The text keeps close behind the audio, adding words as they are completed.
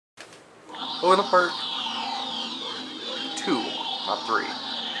Oh, in the park. 2, not 3.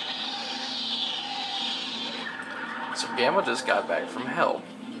 So Gamma just got back from hell.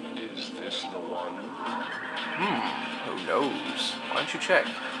 Is this the one? Who knows? Why don't you check?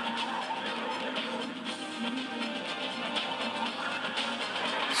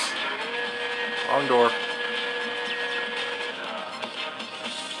 Wrong door.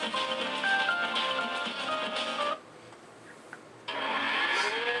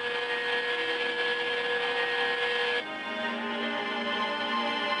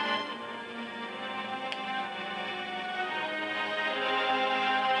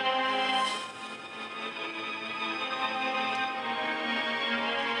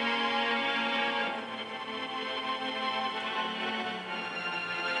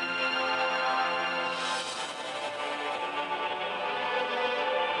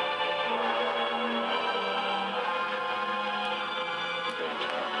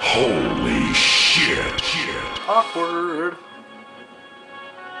 Holy shit. Awkward.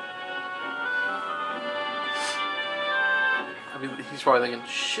 I mean, he's probably thinking,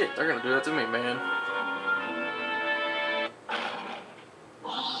 shit, they're gonna do that to me, man.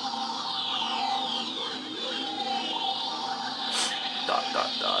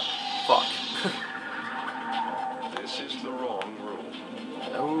 Fuck. This is the wrong room.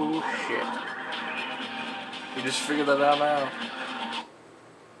 Oh shit. You just figured that out now.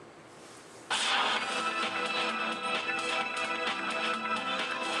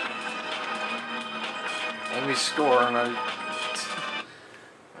 Amy's scoring.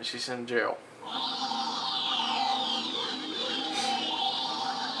 She's in jail.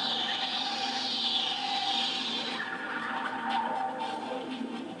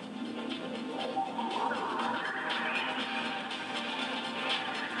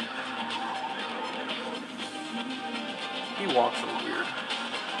 He walks a little weird.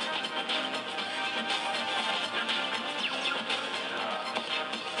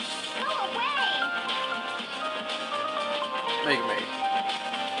 Go away! Make me.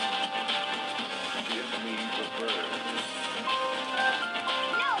 Give me the bird.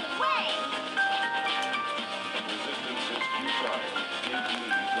 No way! Resistance is futile. Give me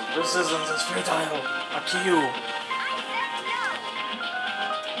the bird. Resistance is futile. Up to you. I said no!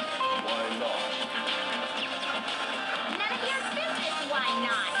 Why not? None of your business, why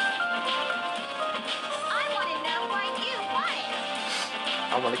not? I want to know why you want it!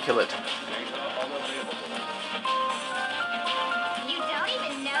 I want to kill it. Data unavailable. You don't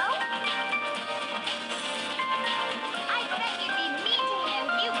even know? I bet you'd be mean to him,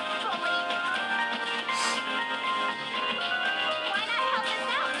 you bully! Why not help us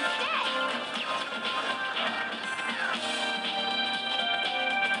out instead?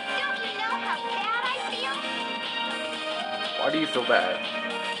 Don't you know how bad I feel? Why do you feel bad?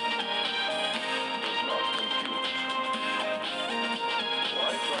 Is not confused. Why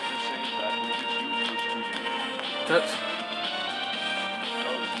try to say that which is useless to you? That's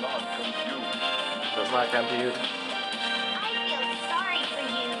Does not compute. does not compute. I feel sorry for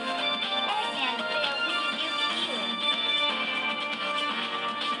you. Eggman failed to give you feelings.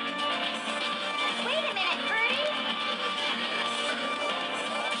 Wait a minute, Birdie.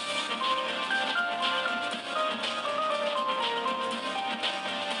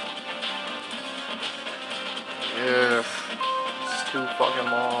 Ugh. It's too fucking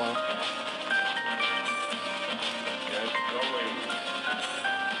long. Get going.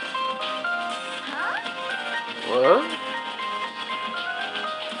 Huh? What?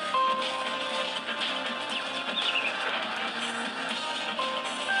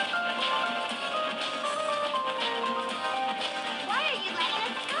 Why are you letting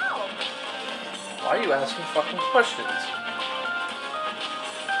us go? Why are you asking fucking questions?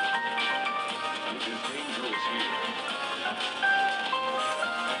 It is dangerous here.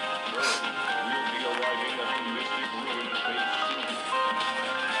 Bird, we'll be arriving at the Mystic Ruin base soon.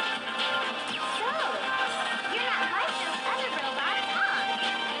 So, you're not like those other robots, huh?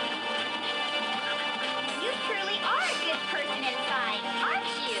 You truly are a good person inside,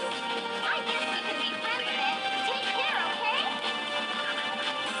 aren't you? I guess we can be friends then. Take care, okay?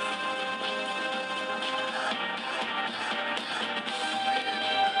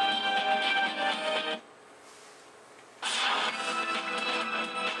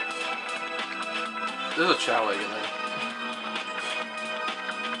 There's a chow egg in there.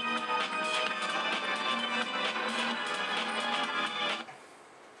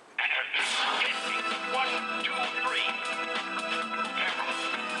 One, two, three. Gamma,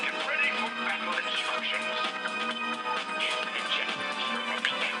 get ready for battle instructions. Eject from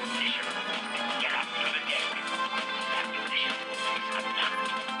the ammunition and get up to the deck. Ammunition is unlocked.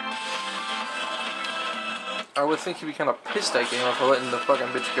 I would think he'd be kind of pissed at Gamma for letting the fucking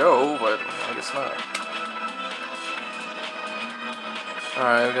bitch go, but I guess not.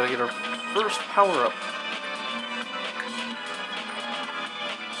 Alright, we gotta get our first power-up.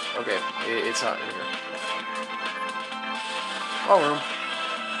 Okay, it's not in here. Wrong room.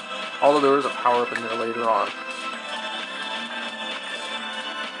 Although there is a power-up in there later on.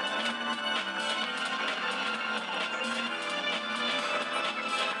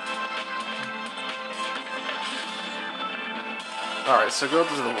 Alright, so go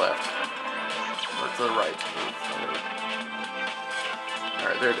to the left. Or to the right.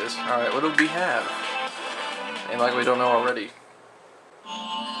 Alright, there it is. Alright, what do we have? Ain't like we don't know already.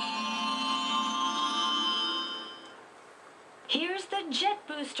 Here's the jet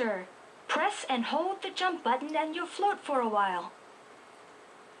booster. Press and hold the jump button and you'll float for a while.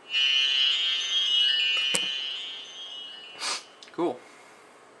 Cool.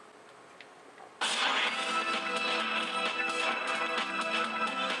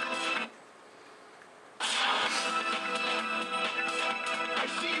 I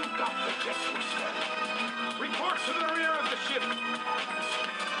see you got the jet booster. Report to the rear of the ship.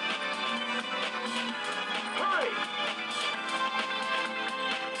 Hurry!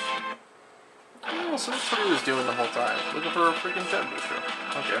 Oh, so that's what he was doing the whole time. Looking for a freaking jet booster.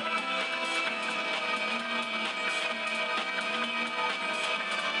 Okay.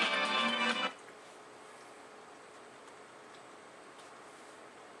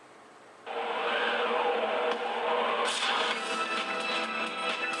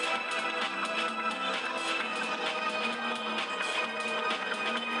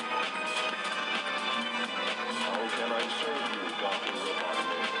 How can I serve you, Dr.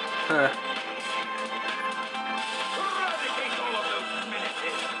 Robotnik? Huh. Eradicate all of those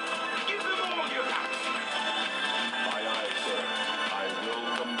menaces. Give them all you got. Aye, aye, sir. I will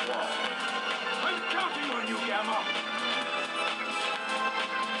comply. I'm counting on you, Gamma.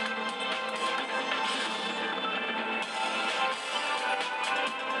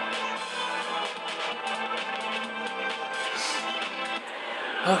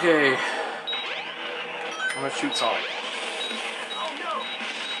 Okay. I'm gonna shoot Sonic. Oh no!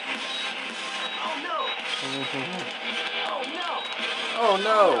 Oh no! Oh no! Oh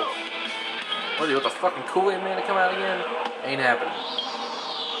no! What, do you want the fucking Kool-Aid Man to come out again? Ain't happening.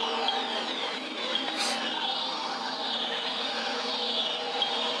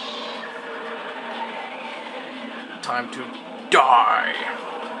 Time to die!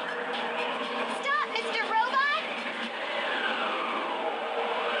 Stop, Mr. Robot!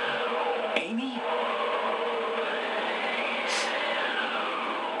 Amy?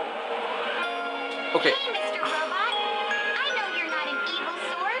 Okay, Hey, Mr. Robot. I know you're not an evil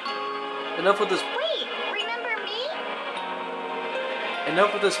sword. enough with this. Wait, remember me?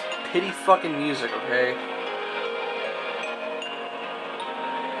 Enough with this pity fucking music, okay?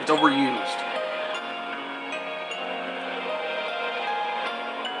 It's overused.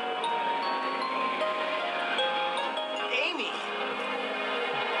 Amy!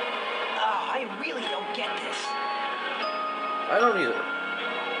 Oh, I really don't get this. I don't either.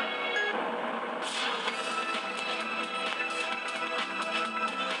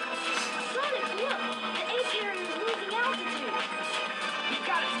 Sonic, look! The A carrier is losing altitude. We've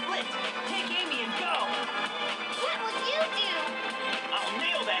got it split. Take Amy and go. What will you do? I'll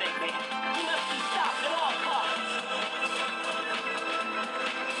nail that Eggman. He must be stopped at all costs.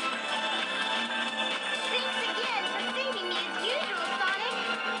 Thanks again for saving me as usual, Sonic.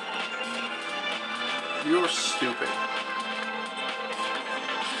 You're stupid.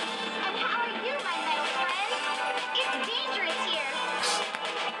 And how are you, my metal friend? It's dangerous here.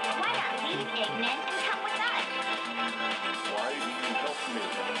 Why not leave, Eggman, and come with us? Why do you help me?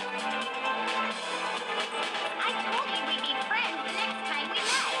 I told you we'd be friends the next time we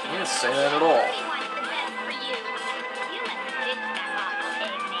met. You didn't say that at all. Everybody wants the best for you. You must ditch that awful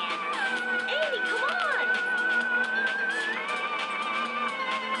Eggman. Amy, come on!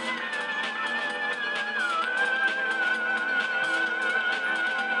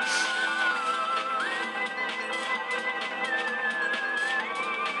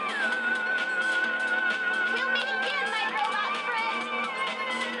 We'll meet again, my robot friend.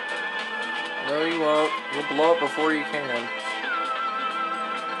 No, you won't. You'll blow up before you can.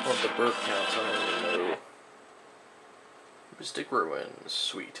 What the burp counts, I don't even know. Mystic Ruins.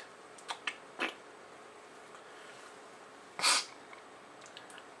 Sweet.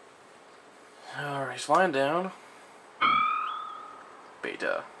 Alright, he's flying down.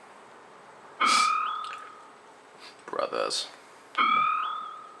 Beta. Brothers.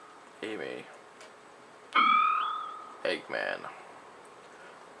 Amy. Eggman.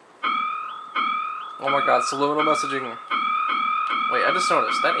 Oh my god, subliminal messaging. Wait, I just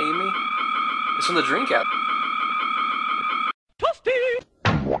noticed. That Amy? It's from the drink app.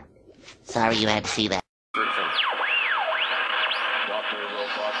 Sorry you had to see that. Version. Dr.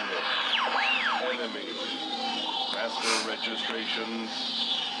 Robotnik. Enemy. Master registration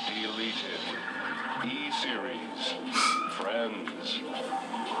deleted. E-series. Friends.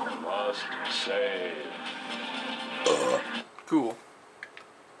 Must save. Cool.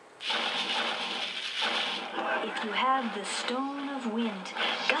 If you have the Stone of Wind,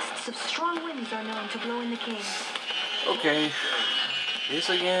 gusts of strong winds are known to blow in the cave. Okay. This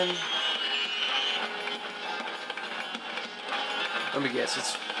again. Let me guess,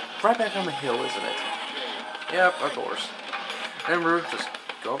 it's right back on the hill, isn't it? Yep, of course. Remember, just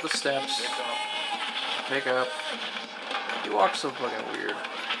go up the steps, pick up. He walks so fucking weird.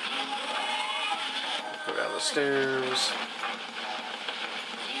 Go down the stairs.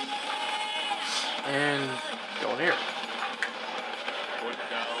 And go in here. Put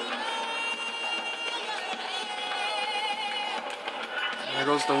down. And there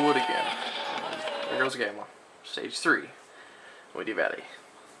goes the wood again. There goes Gamma. Stage 3. Woody Valley.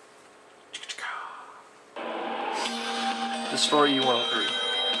 Destroy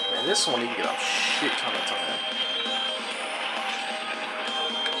E-103. Man, this one you can get a shit ton of time.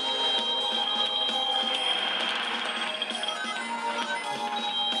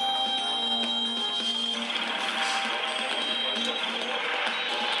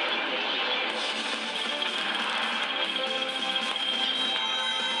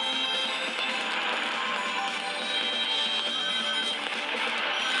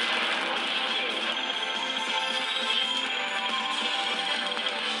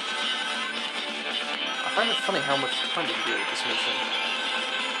 I find it funny how much time you can do with this mission.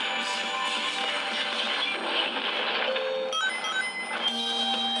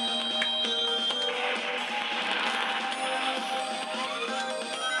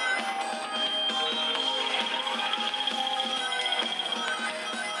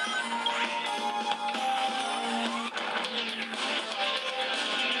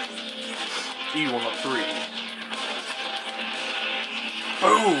 E-103.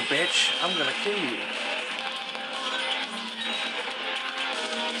 Boom, bitch! I'm gonna kill you.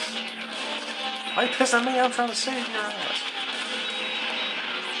 Why are you pissing at me? I'm trying to save your ass.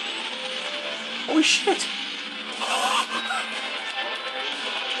 Holy shit!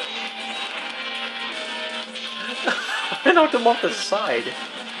 I knocked him off the side.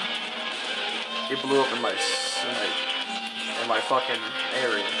 It blew up in my fucking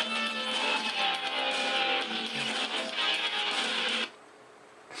area.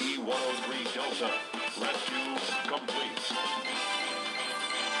 E-103 Delta. Rescue complete.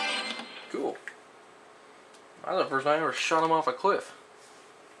 Cool. That was the first time I ever shot him off a cliff.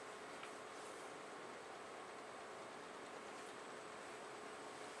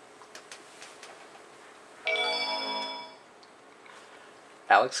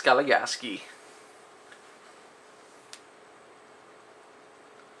 Alex Galagaski.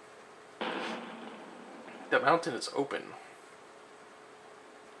 The mountain is open.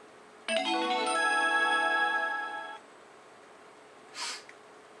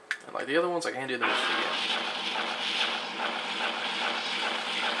 And like the other ones, I can't do the mission again.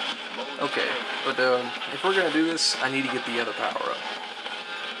 Okay, but if we're gonna do this, I need to get the other power up,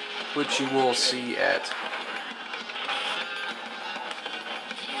 which you will see at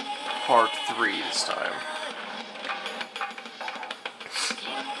part 3 this time.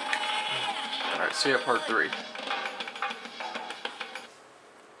 Alright, see you at part 3.